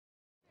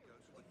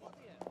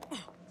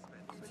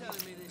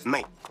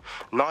Mate,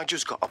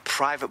 Nigel's got a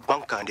private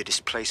bunker under this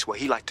place where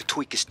he liked to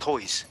tweak his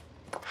toys.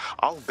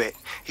 I'll bet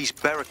he's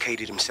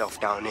barricaded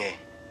himself down here.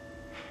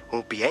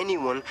 Won't be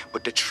anyone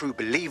but the true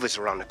believers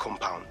around the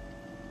compound.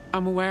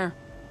 I'm aware.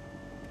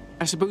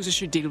 I suppose I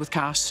should deal with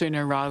Cass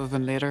sooner rather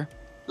than later.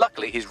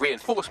 Luckily, his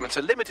reinforcements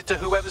are limited to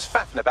whoever's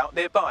faffing about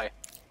nearby.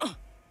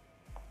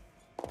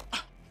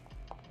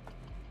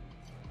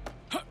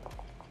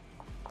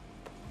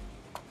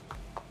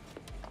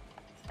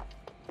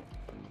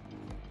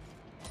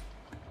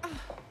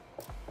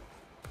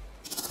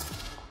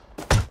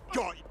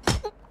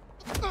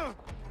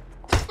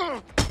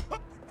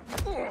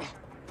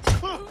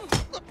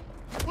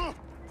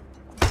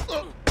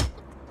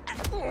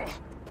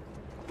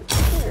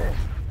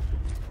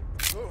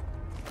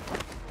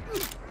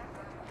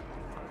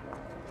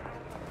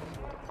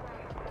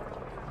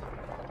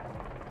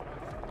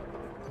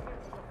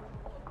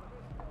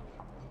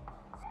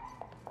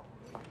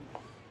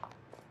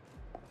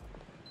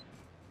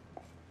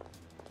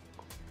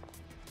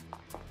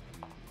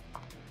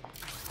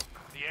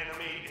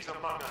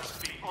 Among us,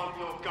 be on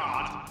your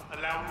guard.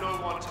 Allow no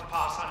one to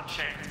pass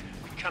unchecked.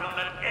 We cannot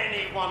let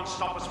anyone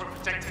stop us from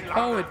protecting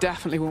London. Oh, it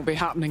definitely won't be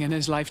happening in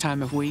his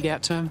lifetime if we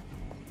get to him.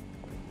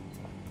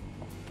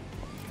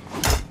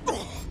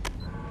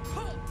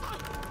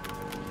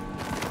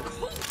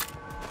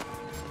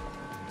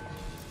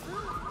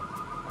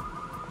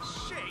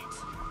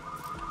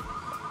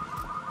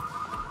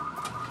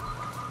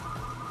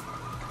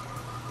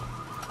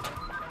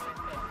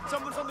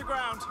 Someone's on the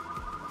ground.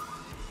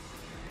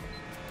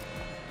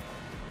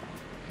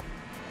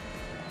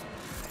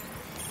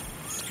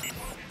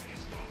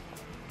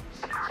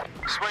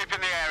 Sweep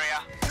in the area.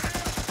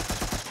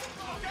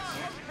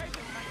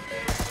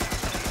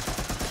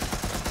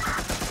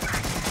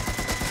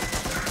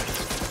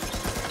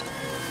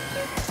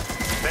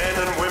 Men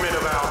and women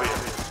of Albion,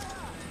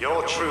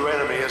 your true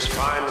enemy has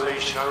finally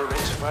shown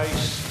its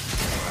face.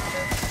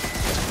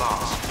 It's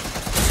masked.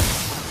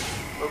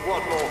 But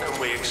what more can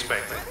we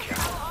expect of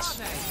cowards?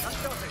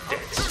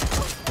 Debts.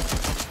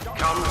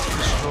 Come to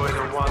destroy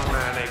the one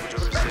man able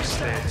to resist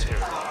their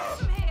tyranny.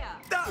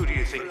 Who do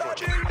you think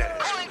Project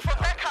Dennis Calling for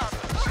backup.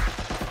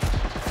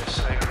 They're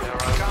saving their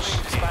own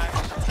skins.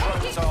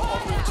 Drones are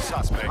en route to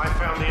suspect. I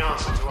found the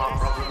answer to our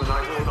problem and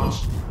I will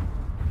not...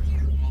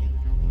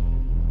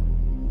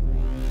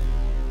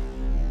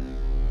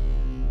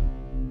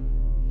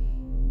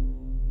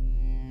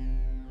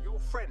 Your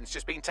friend's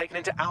just been taken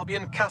into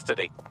Albion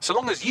custody. So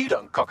long as you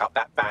don't cock up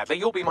that badly,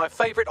 you'll be my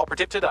favourite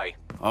operative today.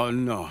 Oh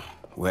no.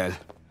 Well,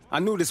 I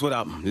knew this would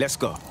happen. Let's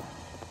go.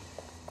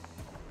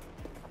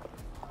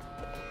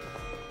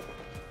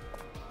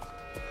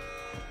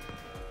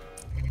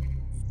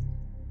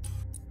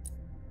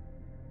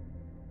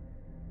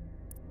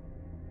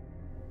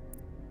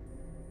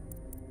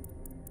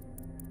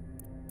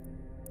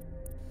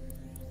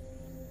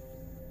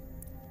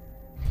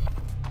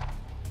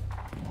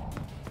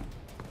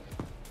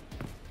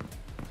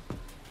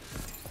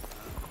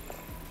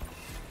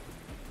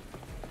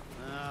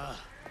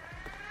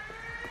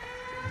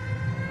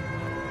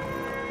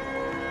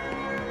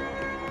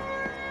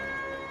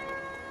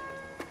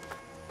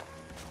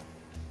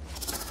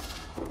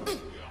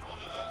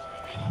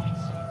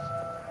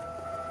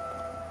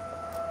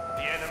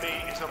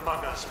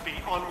 Among us, be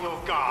on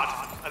your guard.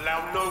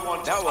 Allow no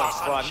one to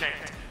pass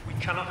unchecked. We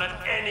cannot let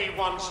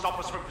anyone stop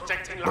us from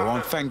protecting London. I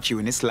won't thank you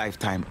in this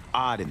lifetime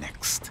or the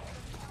next.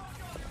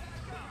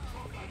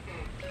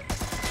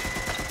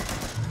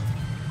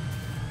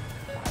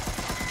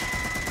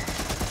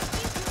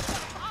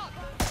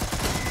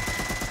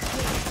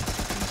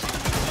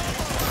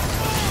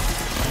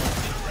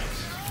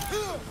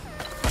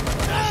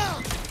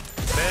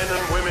 Men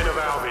and women of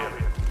Albion,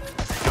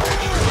 your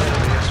true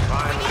enemy has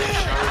finally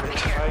shown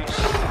its face.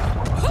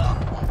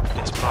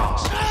 It's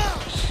masked.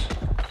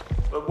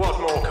 But what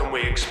more can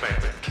we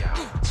expect of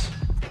cowards?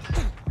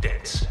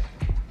 Dead sick.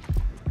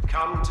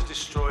 Come to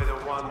destroy the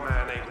one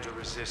man able to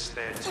resist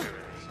their tyranny.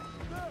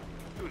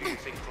 Who do you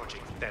think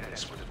Project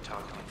Dennis would have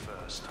targeted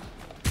first?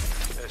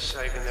 They're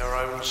saving their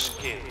own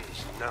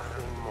skins,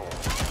 nothing more.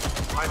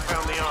 I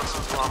found the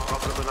answer to our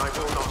problem and I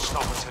will not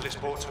stop until it's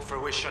brought to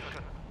fruition.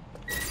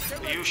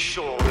 Are you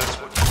sure that's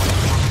what you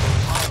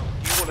want?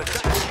 You want to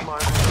test my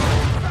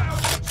resolve?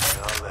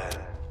 Now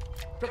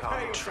then,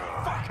 come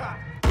try.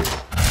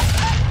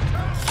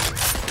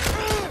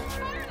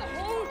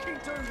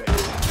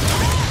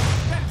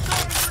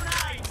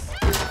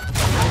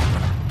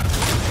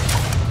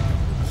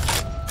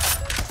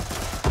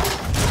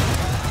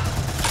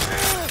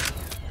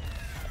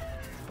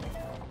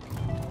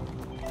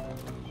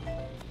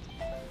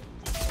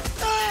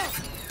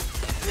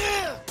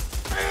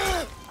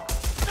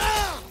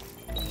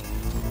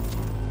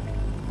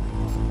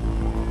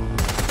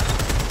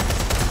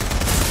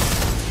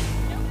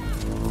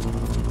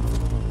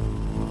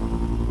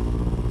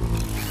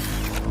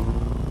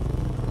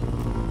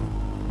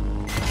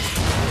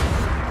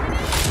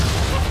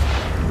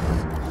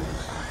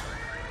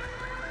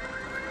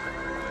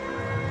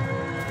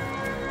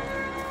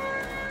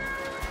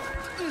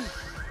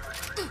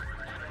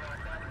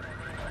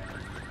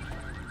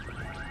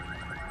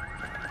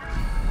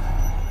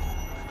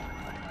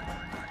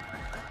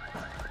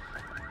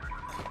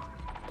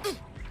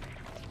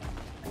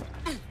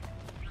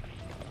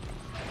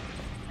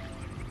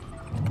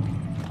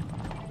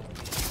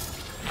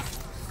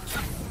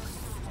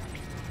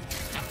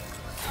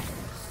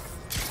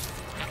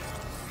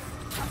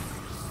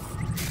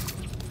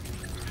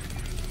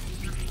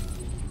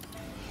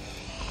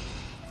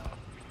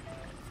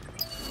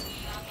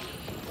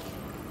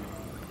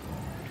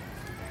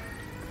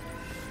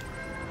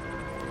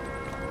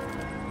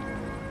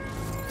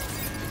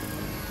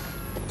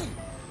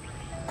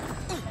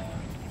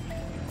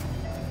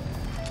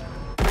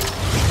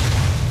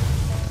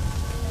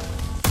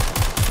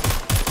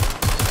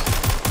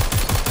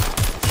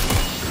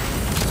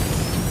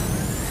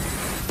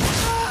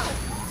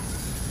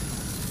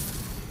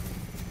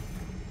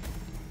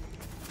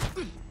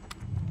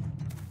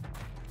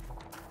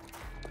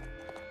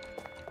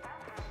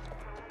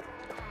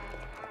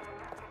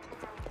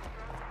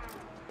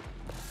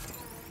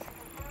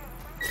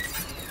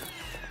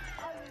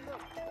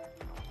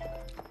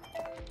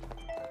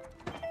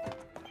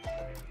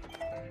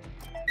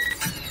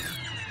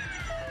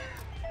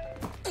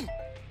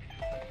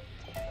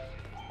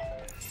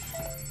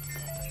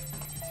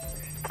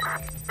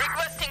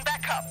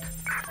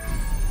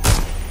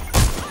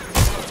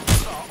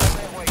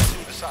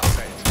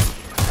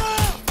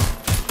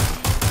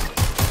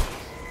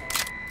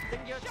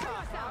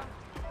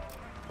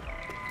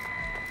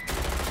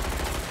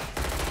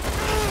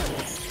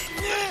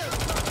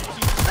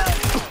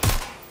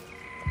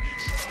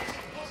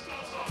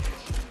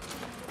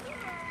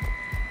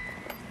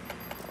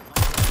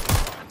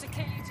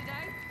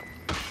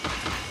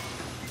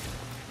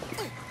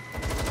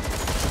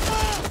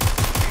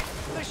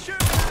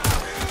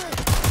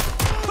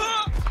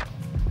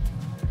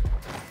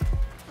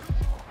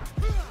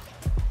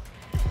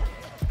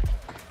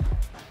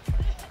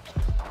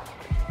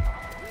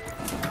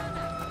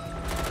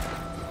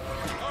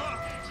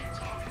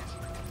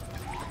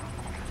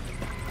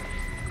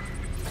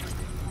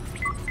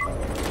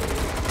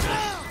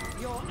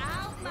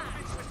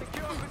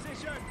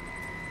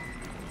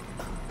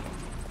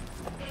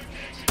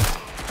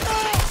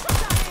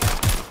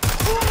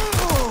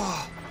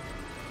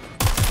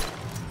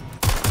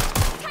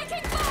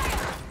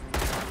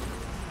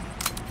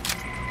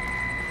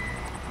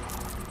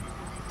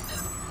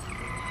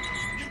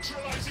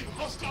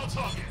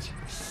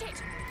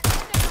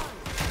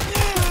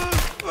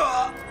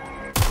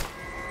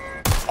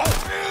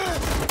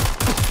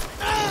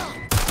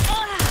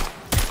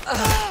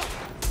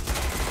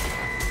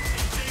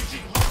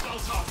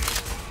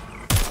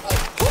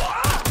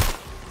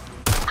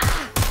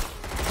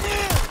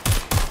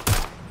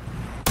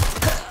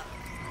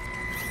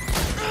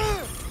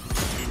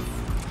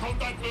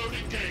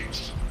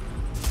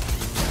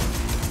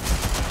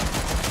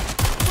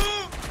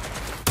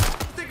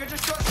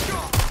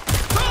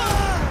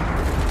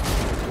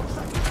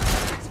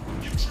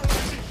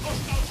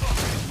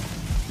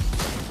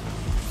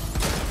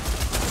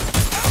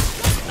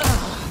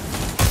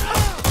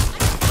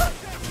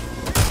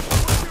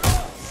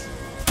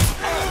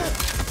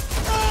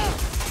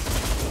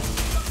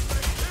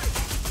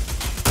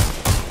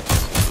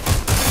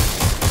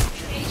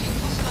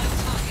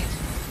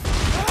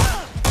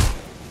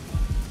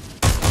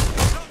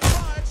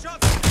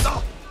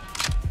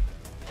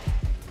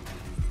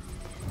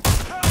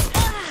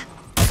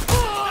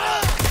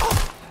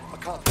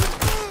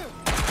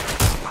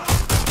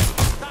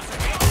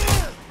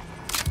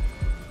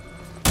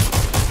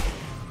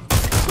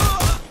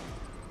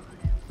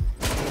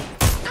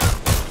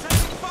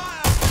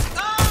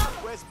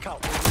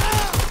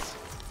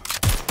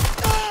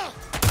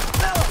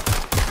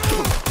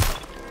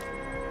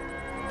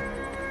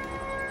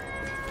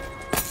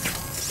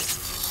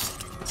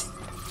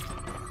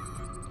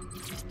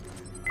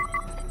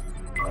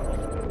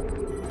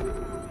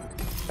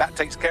 That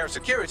takes care of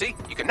security.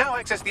 You can now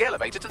access the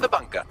elevator to the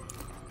bunker.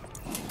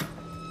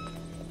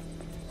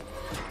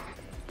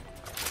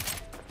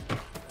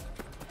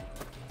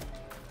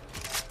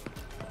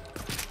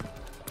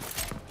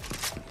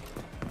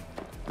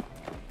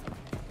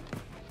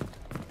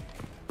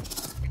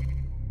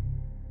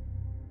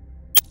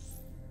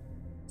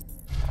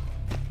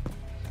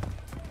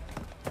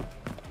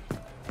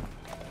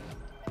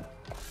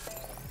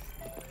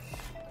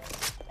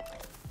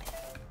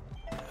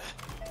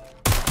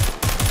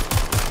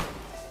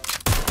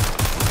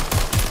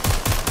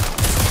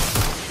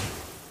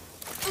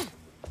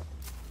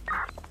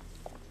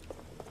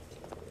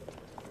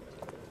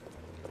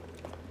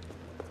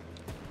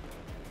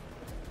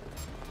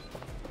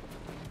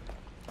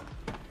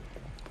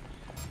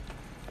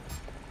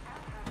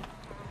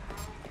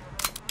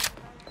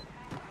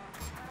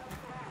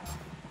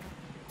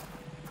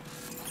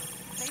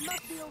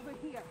 Over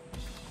here.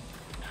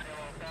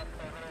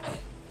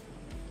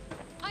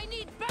 I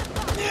need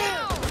backup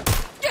now!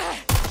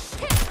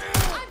 Shit!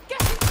 I'm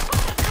getting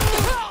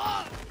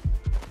caught!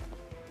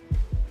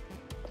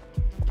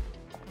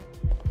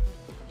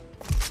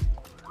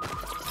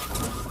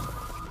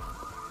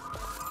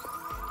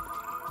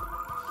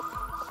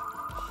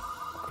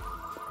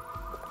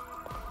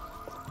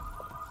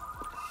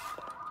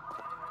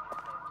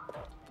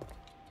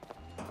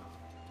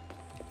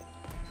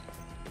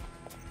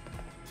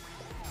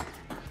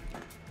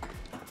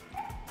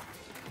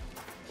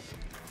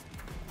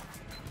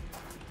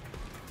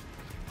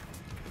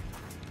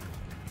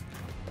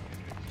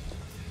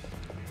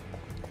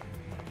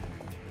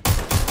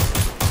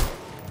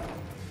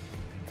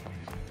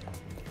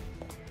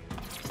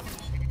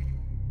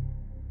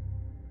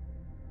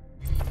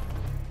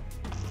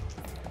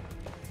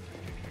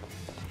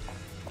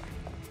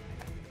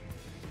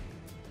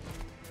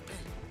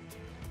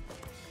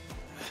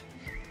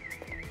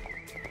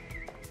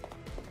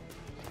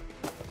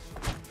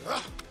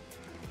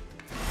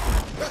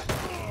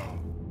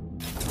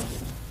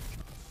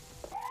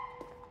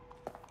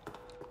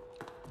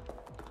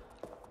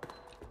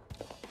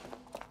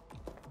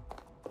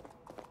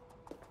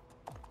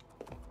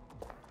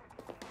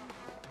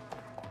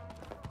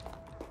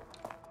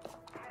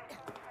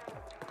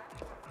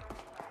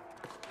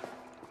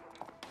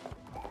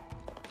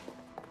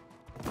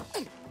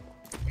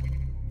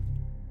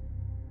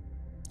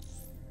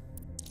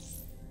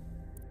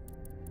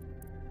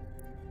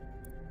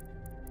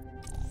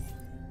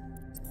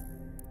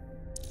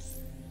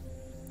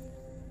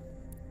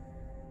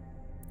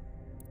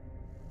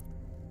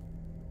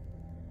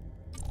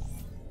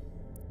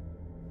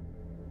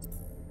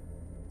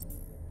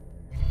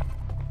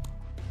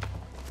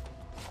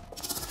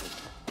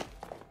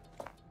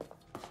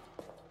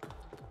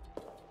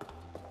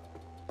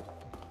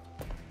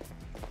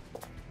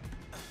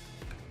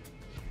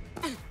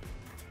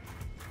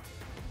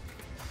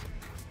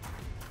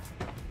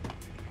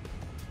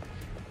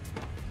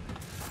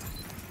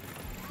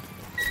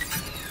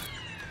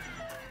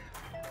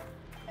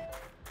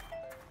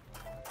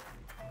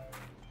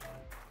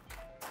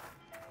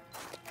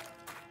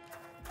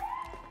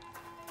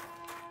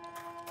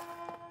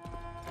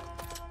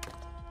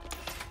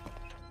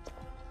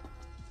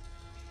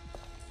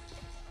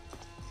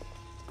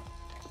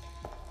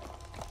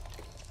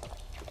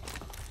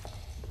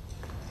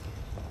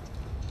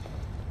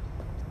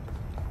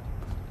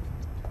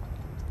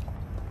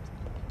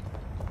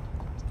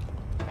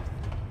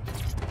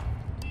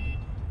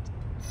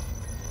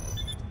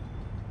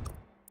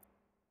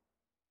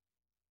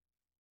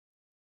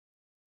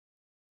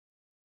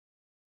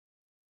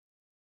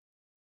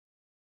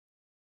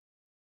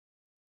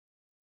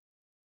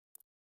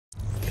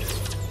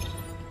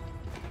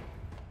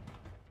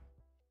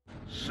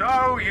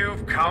 So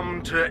you've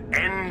come to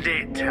end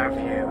it, have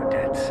you,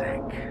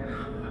 DeadSec?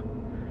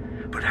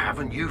 But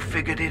haven't you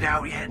figured it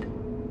out yet?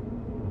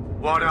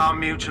 What our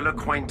mutual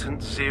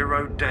acquaintance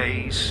 0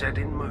 Days set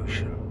in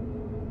motion?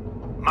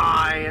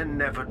 My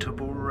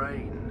inevitable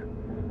reign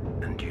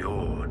and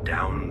your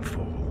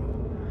downfall.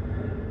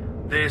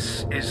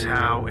 This is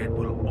how it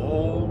will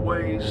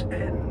always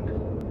end.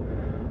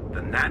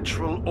 The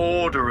natural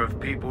order of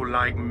people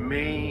like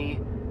me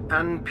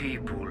and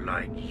people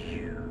like you.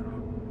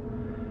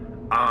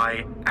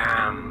 I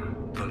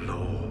am the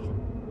law.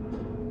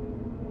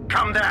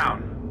 Come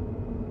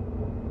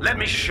down. Let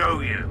me show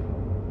you.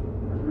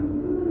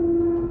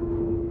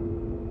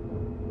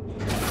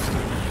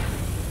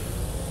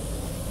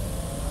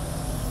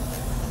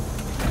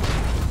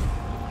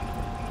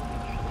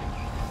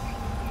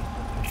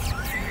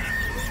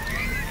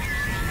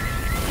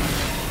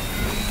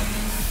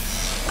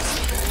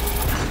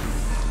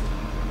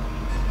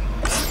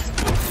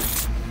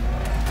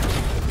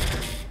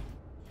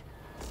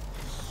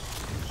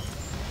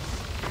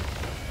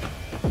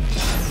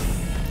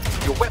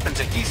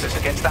 Useless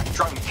against that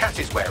drone Cass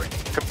is wearing.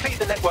 Complete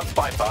the network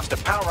bypass to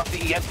power up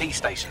the EMP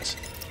stations.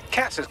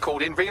 Cass has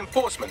called in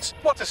reinforcements.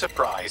 What a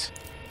surprise.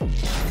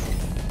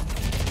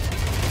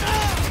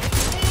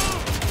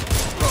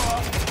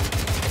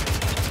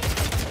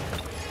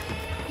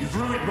 You've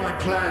ruined my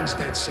plans,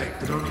 DedSec,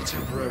 but only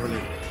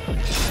temporarily.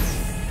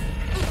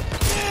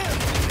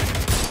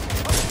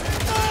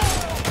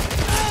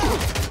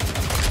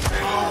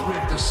 I'll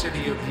rid the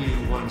city of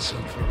you once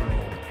and for all.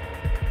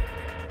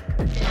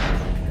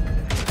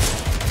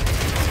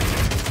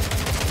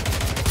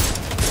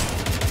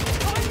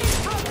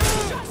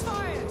 Shots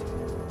fired!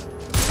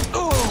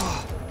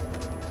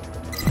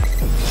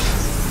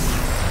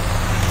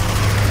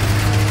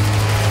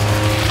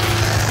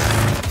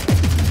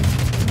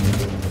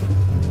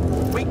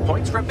 Weak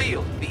points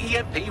revealed. The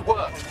EMP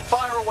worked.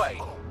 Fire away.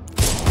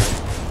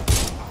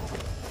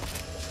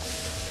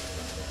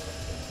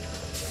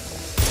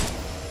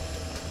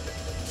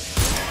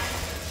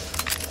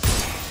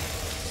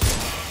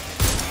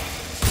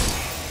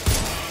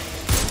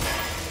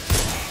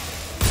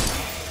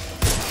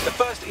 The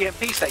first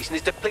EMP station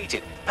is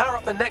depleted. Power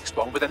up the next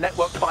one with a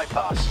network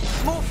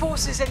bypass. More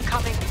forces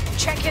incoming.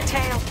 Check your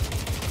tail.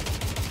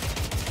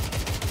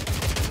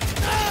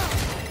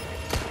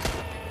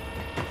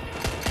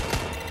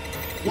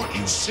 What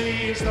you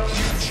see is the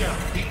future,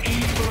 the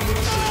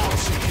evolution of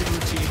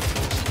security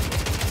enforcement.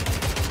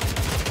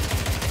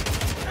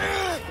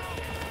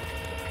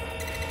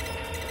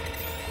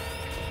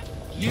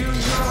 You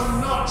will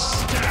not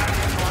stand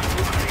in my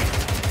way.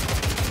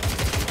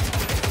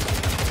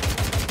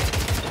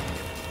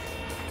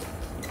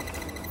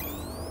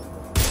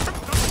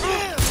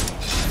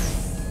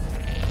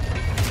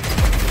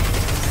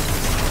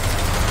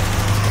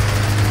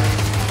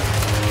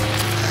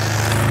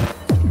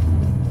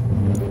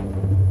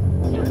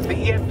 The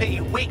EMP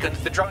weakens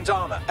the drone's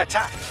armor.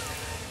 Attack.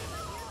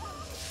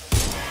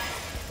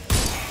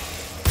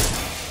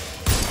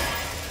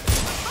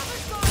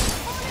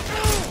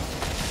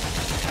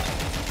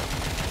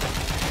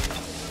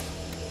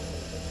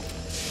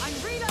 I'm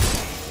reloading!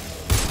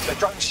 The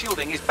drone's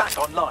shielding is back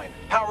online.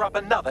 Power up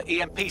another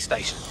EMP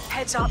station.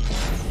 Heads up.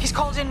 He's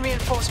called in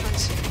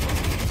reinforcements.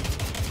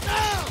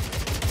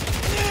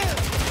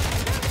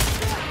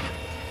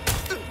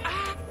 The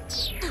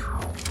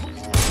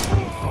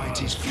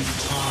fight is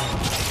futile.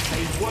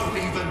 They won't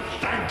even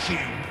thank you.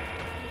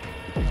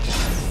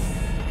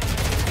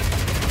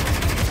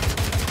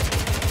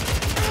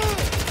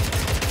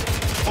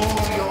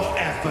 All your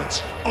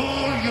effort,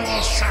 all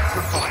your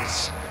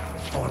sacrifice,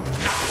 for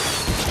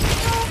nothing.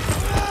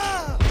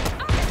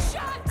 I'm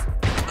shot!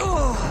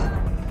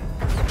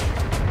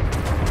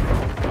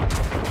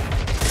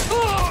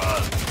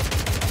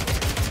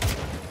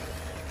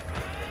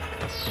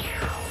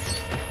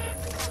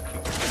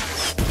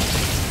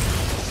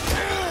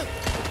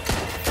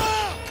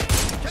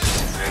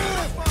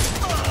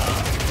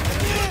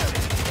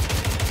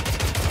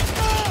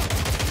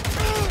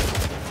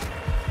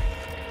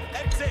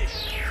 Empty.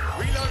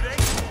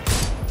 Reloading.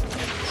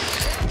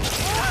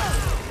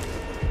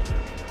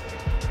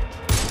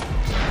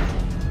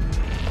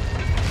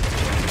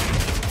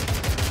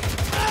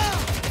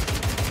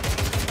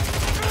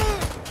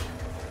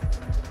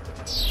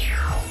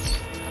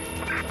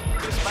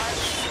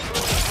 Dispatch.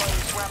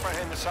 Close to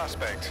apprehend the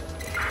suspect.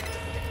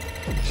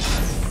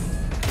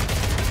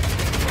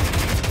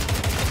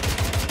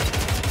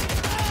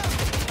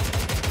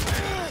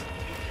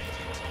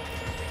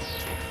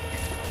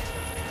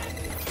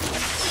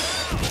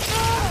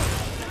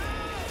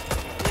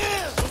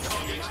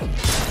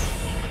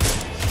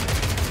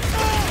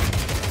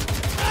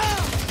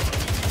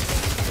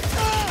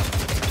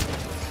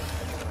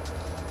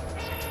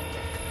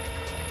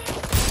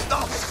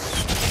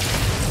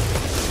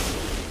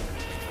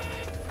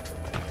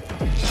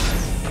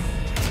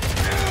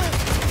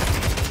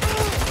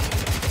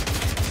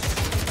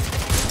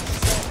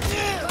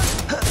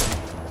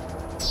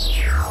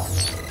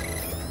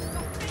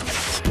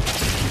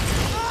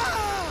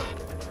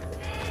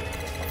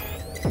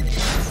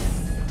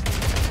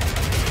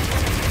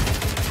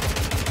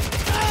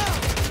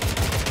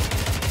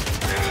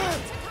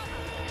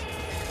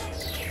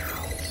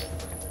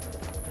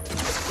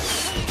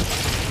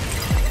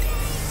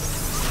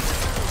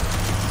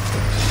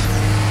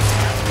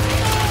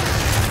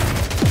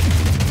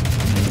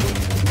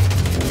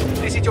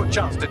 This is your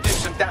chance to do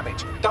some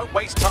damage. Don't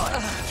waste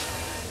time.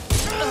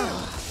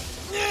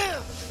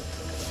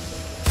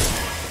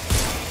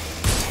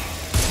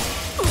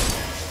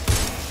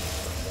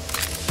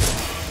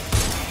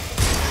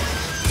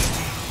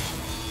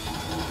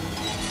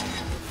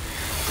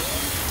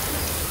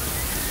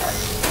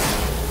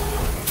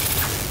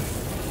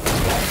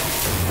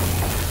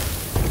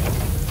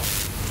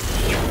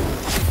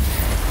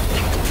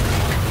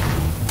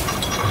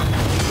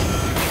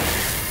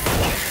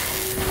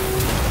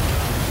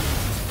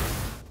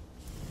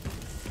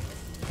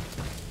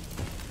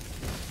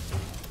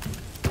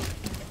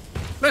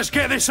 Let's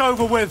get this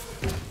over with.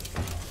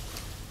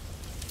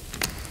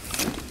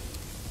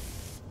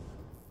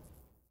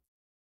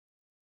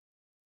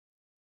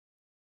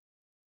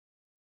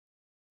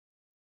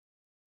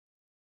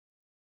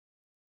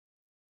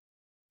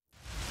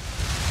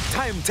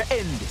 Time to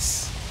end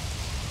this.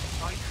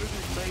 I could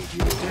have made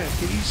your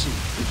death easy,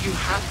 but you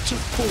had to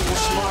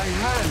force my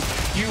hand.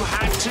 You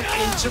had to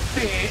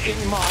interfere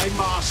in my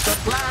master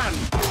plan.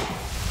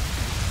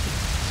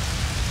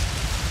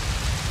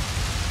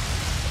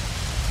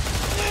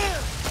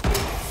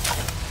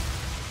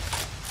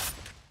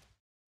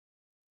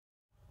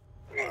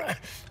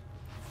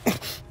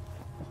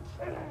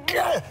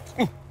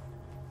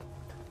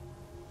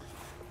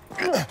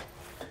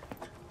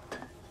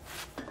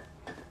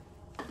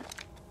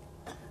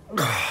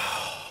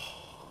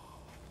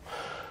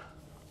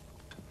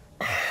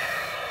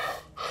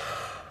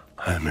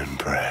 I'm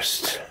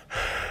impressed.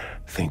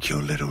 Think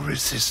your little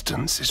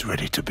resistance is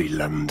ready to be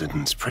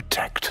London's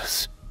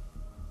protectors?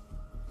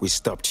 We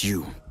stopped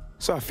you,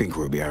 so I think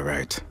we'll be all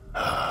right.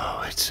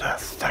 Oh, it's a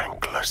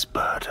thankless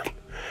burden.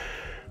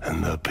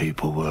 And the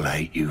people will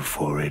hate you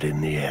for it in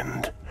the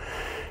end.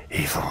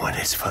 Even when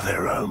it's for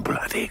their own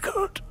bloody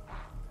good.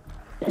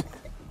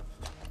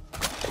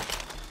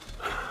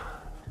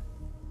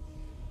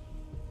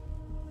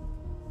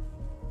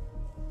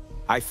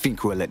 I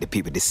think we'll let the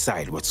people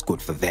decide what's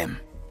good for them.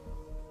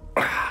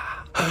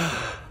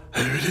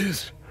 There it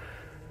is.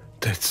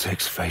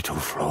 DedSec's fatal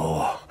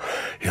flaw.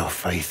 Your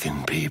faith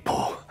in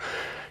people.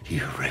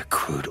 You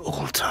recruit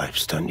all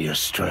types, don't you,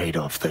 straight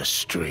off the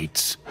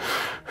streets.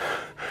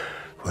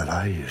 Well,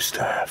 I used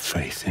to have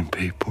faith in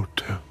people,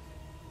 too.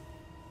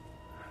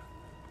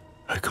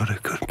 I got a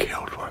good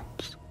killed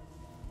once.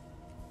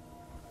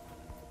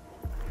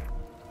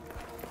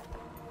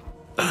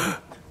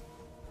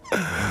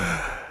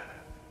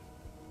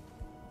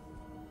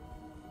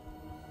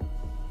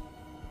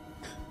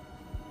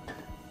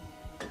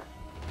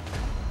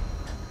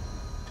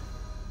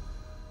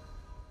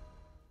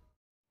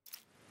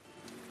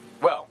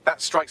 Well, that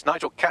strikes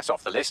Nigel Cass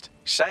off the list.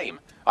 Shame.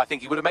 I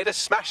think he would have made a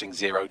smashing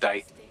 0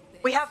 day.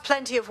 We have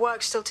plenty of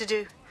work still to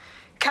do.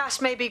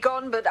 Cass may be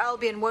gone, but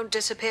Albion won't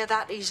disappear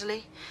that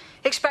easily.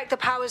 Expect the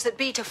powers that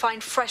be to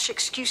find fresh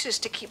excuses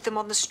to keep them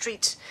on the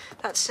streets.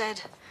 That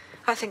said,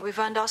 I think we've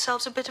earned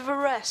ourselves a bit of a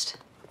rest.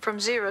 From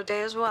 0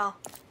 day as well.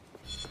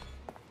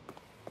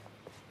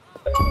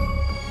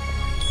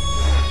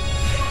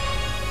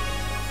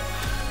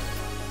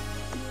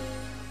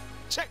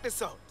 Check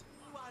this out.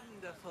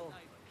 Wonderful.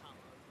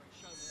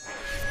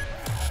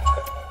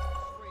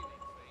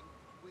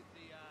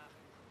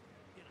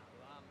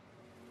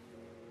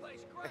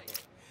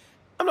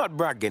 I'm not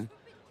bragging,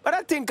 but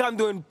I think I'm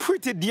doing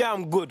pretty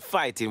damn good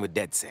fighting with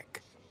DedSec.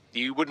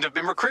 You wouldn't have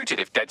been recruited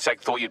if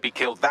DedSec thought you'd be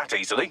killed that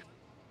easily.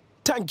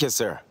 Thank you,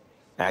 sir.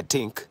 I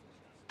think.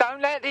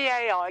 Don't let the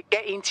AI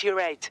get into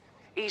your head.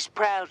 He's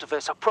proud of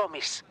us, I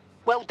promise.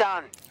 Well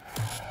done.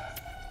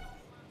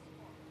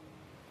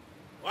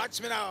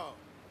 Watch me now.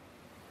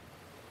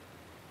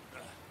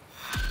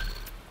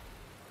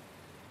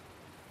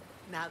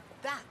 Now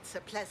that's a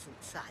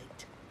pleasant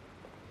sight.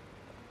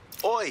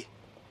 Oi,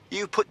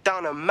 you put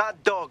down a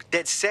mad dog,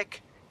 DedSec.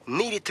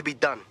 Needed to be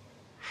done.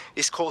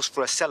 This calls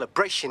for a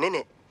celebration,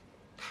 innit?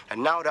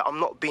 And now that I'm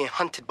not being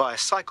hunted by a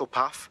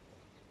psychopath,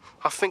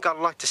 I think I'd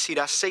like to see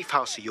that safe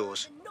house of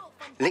yours.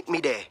 Link me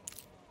there.